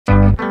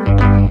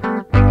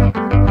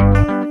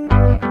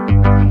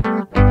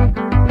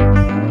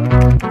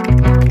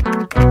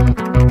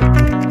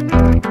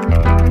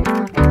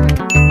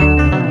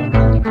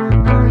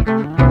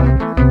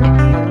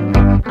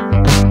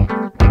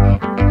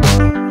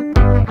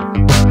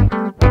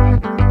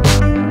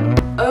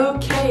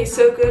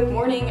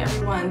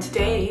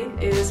today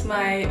is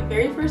my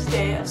very first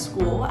day of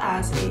school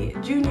as a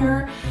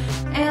junior,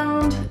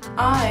 and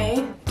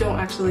I don't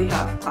actually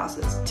have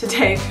classes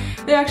today.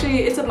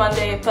 It's a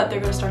Monday, but they're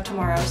gonna start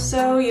tomorrow.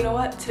 So you know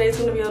what? Today's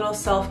gonna be a little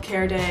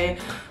self-care day.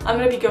 I'm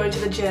gonna be going to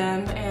the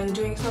gym and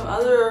doing some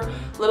other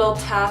little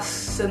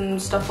tasks and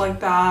stuff like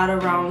that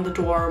around the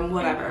dorm,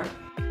 whatever.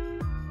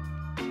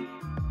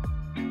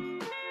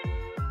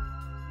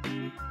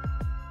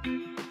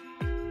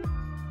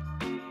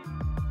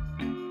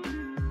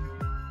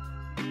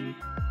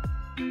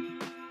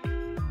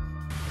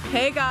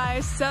 Hey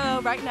guys,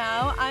 so right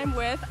now I'm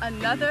with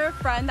another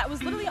friend that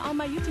was literally on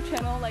my YouTube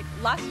channel like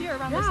last year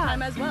around this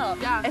time as well.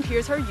 Yeah. And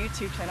here's her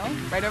YouTube channel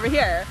right over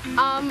here.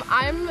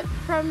 I'm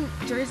from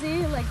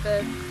Jersey, like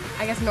the,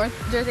 I guess, North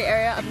Jersey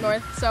area up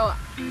north, so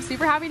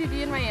super happy to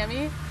be in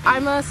Miami.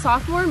 I'm a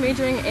sophomore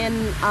majoring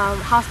in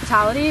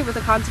hospitality with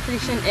a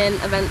concentration in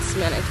events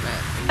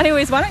management.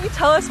 Anyways, why don't you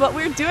tell us what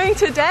we're doing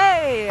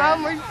today?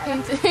 We're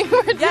painting.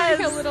 We're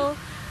doing a little,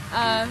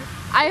 I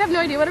have no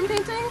idea what I'm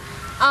painting.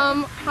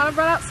 Hannah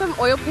brought out some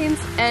oil paints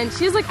and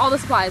she has like all the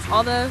supplies,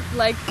 all the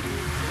like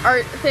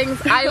art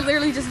things. I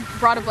literally just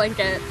brought a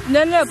blanket.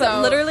 No,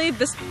 but literally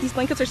these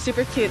blankets are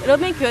super cute. It'll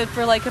make good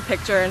for like a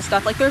picture and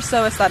stuff. Like they're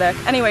so aesthetic.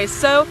 Anyways,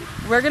 so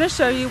we're gonna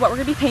show you what we're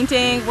gonna be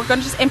painting. We're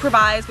gonna just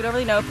improvise. We don't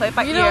really know, play it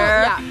by ear.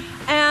 Yeah.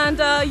 And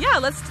yeah,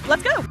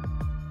 let's go.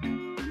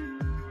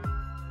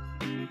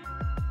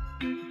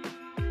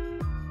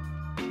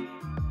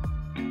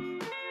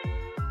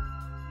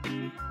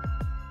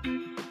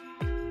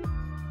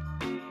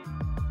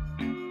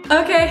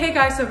 Okay, hey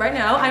guys, so right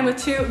now I'm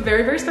with two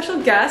very special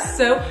guests.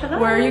 So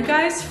where are you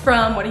guys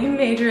from? What are you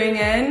majoring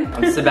in?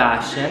 I'm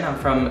Sebastian. I'm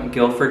from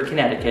Guilford,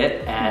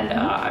 Connecticut, and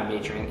I'm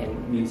majoring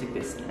in music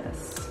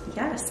business.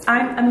 Yes,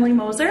 I'm Emily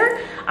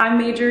Moser. I'm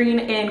majoring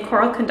in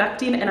choral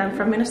conducting and I'm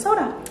from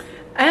Minnesota.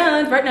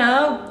 And right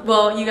now,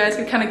 well, you guys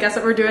can kind of guess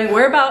what we're doing.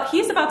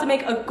 He's about to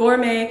make a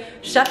gourmet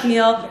chef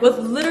meal with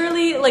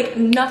literally like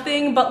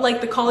nothing but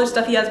like the college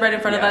stuff he has right in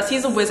front of us.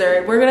 He's a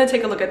wizard. We're gonna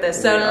take a look at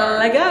this. So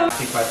let's go.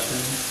 Any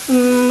questions?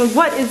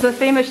 What is the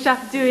famous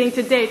chef doing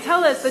today?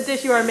 Tell us the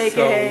dish you are making.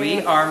 So we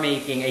are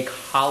making a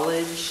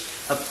college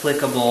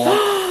applicable,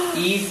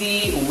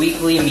 easy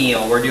weekly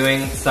meal. We're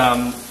doing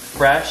some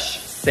fresh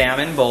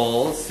salmon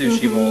bowls,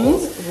 sushi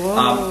bowls.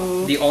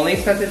 The only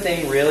expensive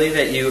thing really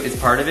that is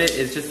part of it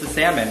is just the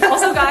salmon.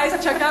 Also guys,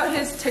 check out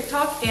his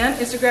TikTok and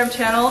Instagram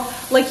channel.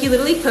 Like he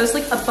literally posts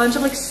like a bunch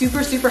of like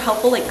super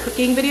helpful like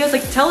cooking videos.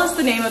 Like tell us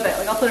the name of it.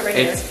 Like I'll put it right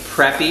here. It's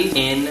Preppy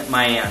in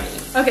Miami.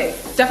 Okay,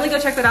 definitely go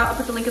check that out. I'll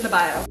put the link in the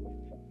bio.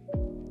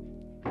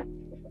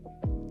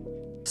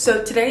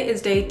 So today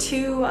is day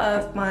 2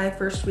 of my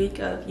first week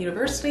of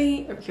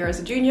university here as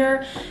a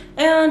junior,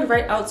 and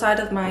right outside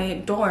of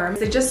my dorm,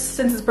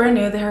 since it's brand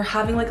new, they're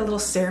having like a little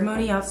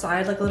ceremony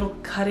outside, like a little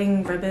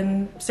cutting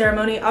ribbon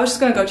ceremony. I was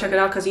just gonna go check it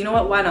out because you know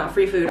what, why not,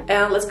 free food.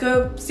 And let's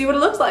go see what it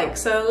looks like,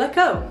 so let's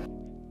go.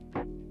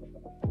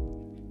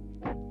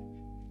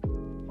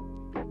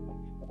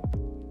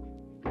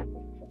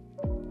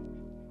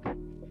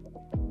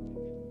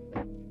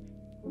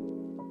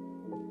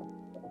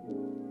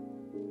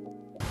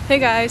 Hey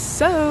guys,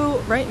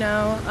 so right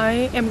now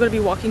I am going to be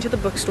walking to the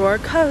bookstore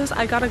because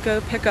I gotta go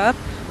pick up,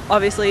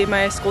 obviously,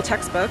 my school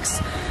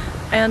textbooks.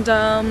 And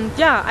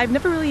yeah, I've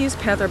never really used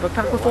Panther Book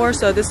Pack before,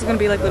 so this is going to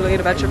be like literally an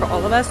adventure for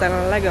all of us, and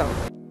let's go.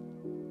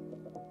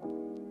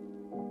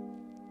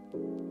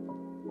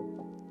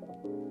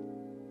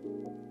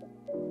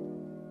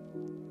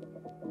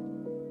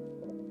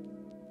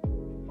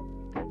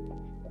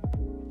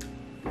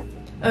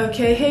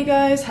 Okay, hey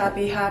guys,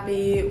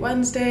 happy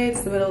Wednesday.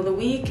 It's the middle of the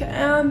week,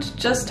 and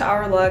just to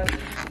our luck,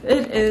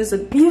 it is a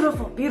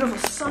beautiful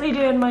sunny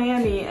day in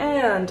Miami,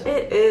 and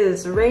it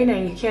is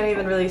raining. You can't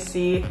even really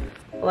see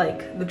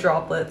like the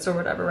droplets or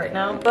whatever right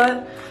now,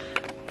 but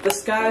the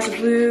skies are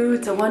blue.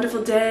 It's a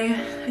wonderful day.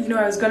 You know,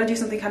 I was gonna do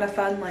something kind of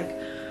fun, like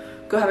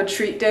go have a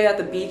treat day at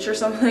the beach or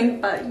something,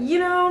 but you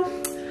know,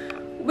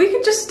 we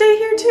could just stay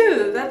here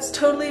too. That's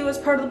totally was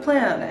part of the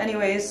plan.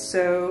 Anyways,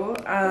 so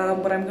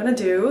what I'm gonna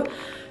do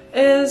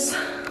is,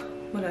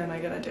 what am I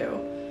gonna do?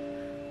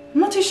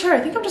 I'm not too sure. I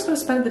think I'm just gonna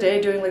spend the day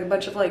doing like a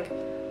bunch of like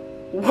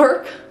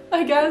work,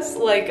 I guess.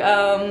 Like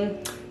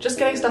just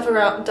getting stuff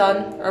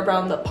done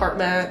around the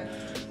apartment,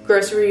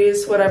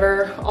 groceries,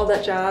 whatever, all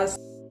that jazz.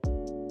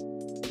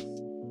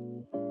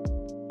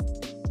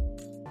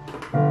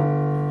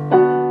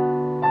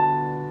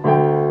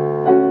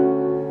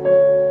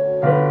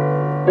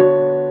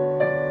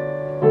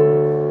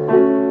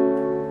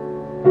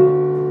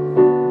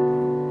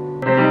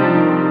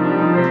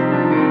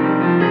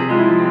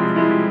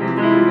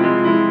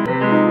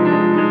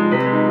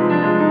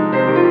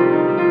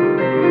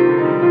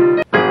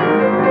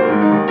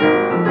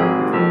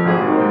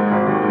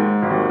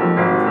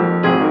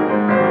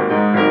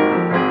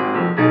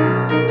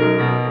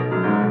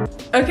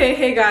 Okay,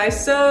 hey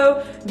guys,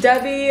 so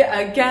Debbie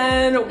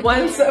again,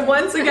 once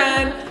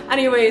again.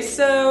 Anyways,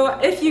 so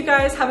if you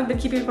guys haven't been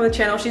keeping up on the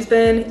channel, she's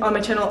been on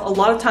my channel a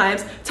lot of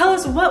times. Tell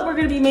us what we're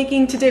gonna be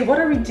making today. What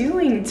are we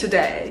doing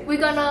today? We're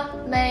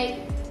gonna make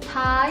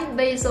Thai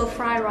basil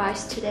fried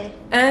rice today.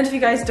 And if you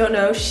guys don't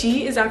know,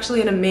 she is actually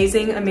an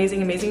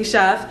amazing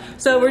chef.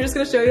 So we're just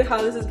gonna show you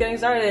how this is getting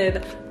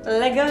started.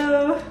 Let's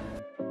go!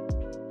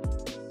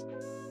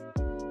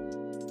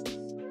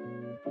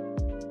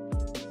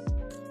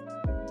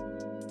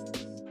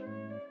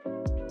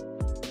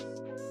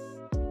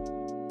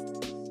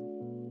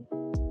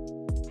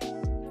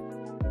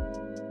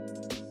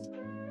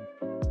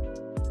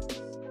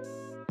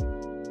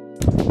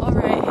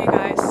 Alright, hey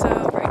guys,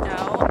 so right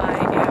now I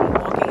am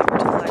walking over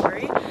to the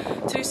library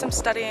to do some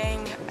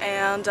studying,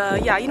 and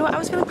yeah, you know what, I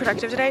was feeling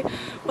productive today.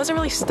 Wasn't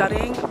really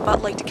studying,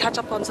 but like to catch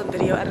up on some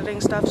video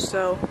editing stuff,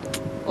 so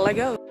let's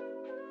go.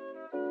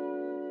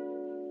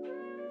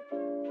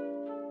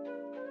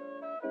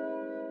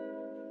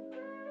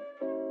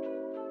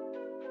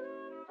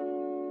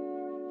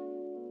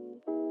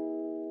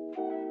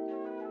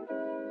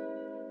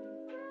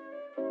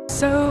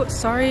 So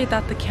sorry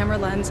that the camera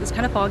lens is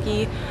kind of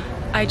foggy.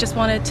 I just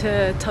wanted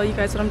to tell you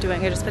guys what I'm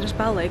doing. I just finished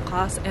ballet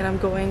class and I'm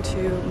going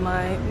to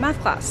my math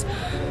class.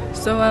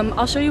 So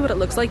I'll show you what it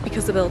looks like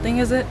because the building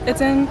it's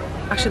in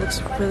actually looks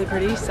really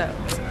pretty. So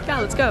yeah,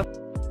 let's go.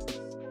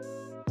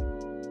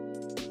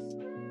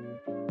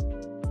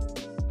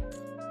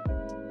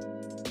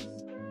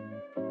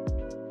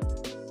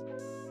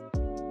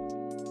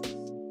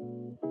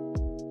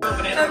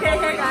 Okay,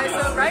 hey guys,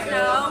 so right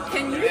now,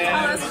 can you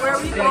tell us where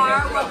we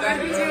are, what we're going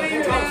to be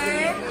doing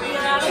today?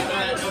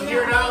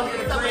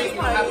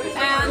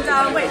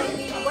 And wait,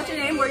 what's your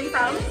name? Where are you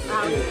from? And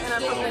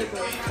I'm from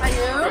Lakewood. And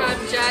you?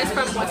 I'm Jazz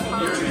from West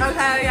Palm.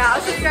 Okay, yeah,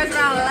 I'll show you guys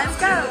around. Let's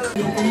go!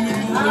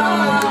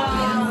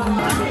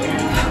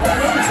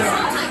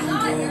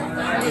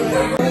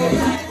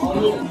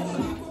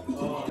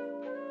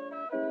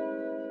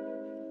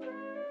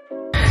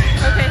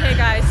 Okay, hey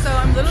guys, so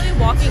I'm literally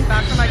walking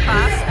back from my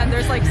class and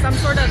there's like some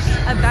sort of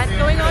event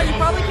going on. You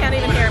probably can't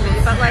even hear me,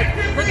 but like,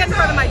 look at the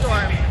front of my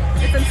dorm.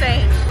 It's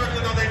insane.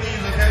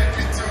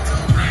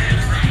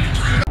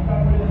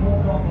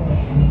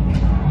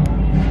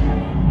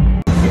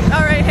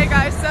 Alright, hey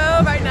guys,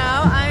 so right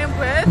now I am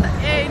with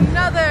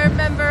another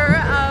member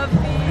of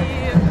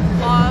the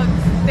vlog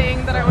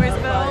thing that I always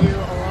film.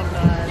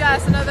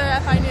 Yes, another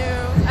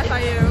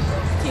FIU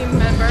team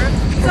member.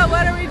 So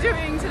what are we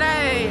doing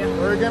today?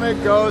 We're gonna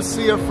go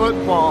see a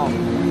football.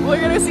 We're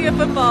gonna see a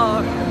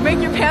football. Make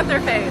your Panther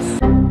face.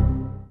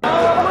 Whoa!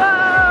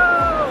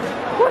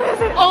 What is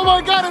it? Oh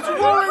my god, it's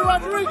Rory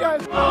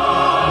Rodriguez!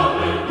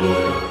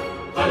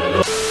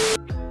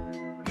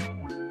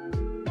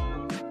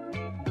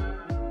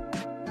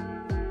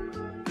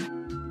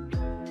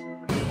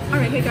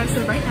 Alright, hey guys,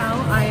 so right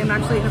now I am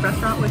actually in a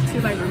restaurant with two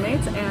of my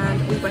roommates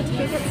and we went to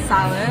go get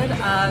salad.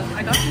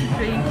 I got some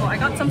pretty cool, I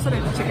got some sort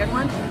of chicken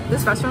one.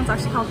 This restaurant's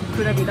actually called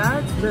Pura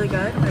Vida. It's really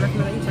good. I recommend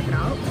that you check it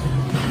out.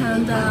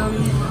 And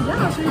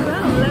yeah, I'll show you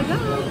around. Let's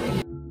go!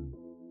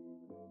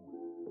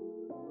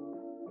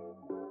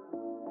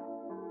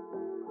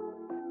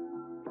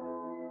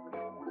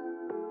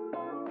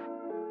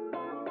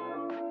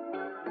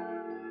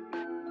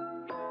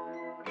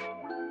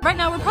 Right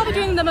now, we're probably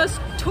doing the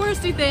most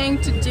touristy thing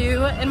to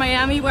do in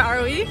Miami. Where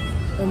are we?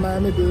 In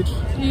Miami Beach.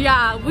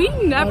 Yeah, we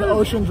never... On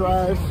Ocean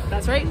Drive.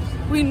 That's right.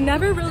 We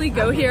never really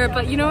go here,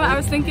 but you know what? I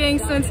was thinking,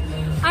 since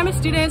I'm a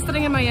student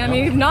studying in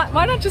Miami,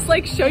 why not just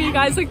like show you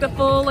guys like the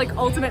full like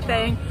ultimate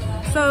thing?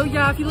 So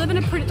yeah, if you live in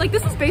a pretty... Like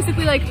this is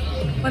basically like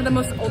one of the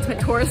most ultimate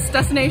tourist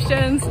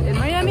destinations in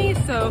Miami,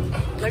 so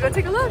let's go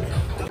take a look.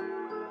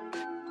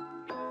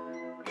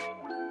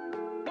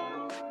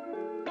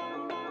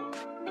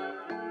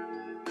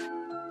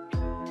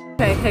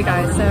 Okay, hey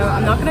guys, so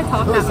I'm not going to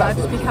talk that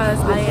much because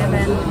I am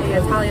in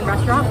an Italian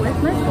restaurant with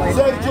my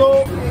boyfriend.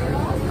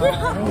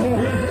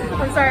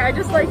 I'm sorry, I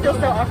just like feel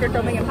so awkward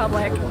filming in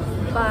public.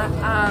 But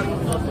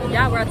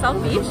yeah, we're at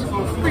South Beach.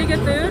 Pretty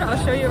good food.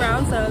 I'll show you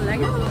around, so let's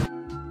go.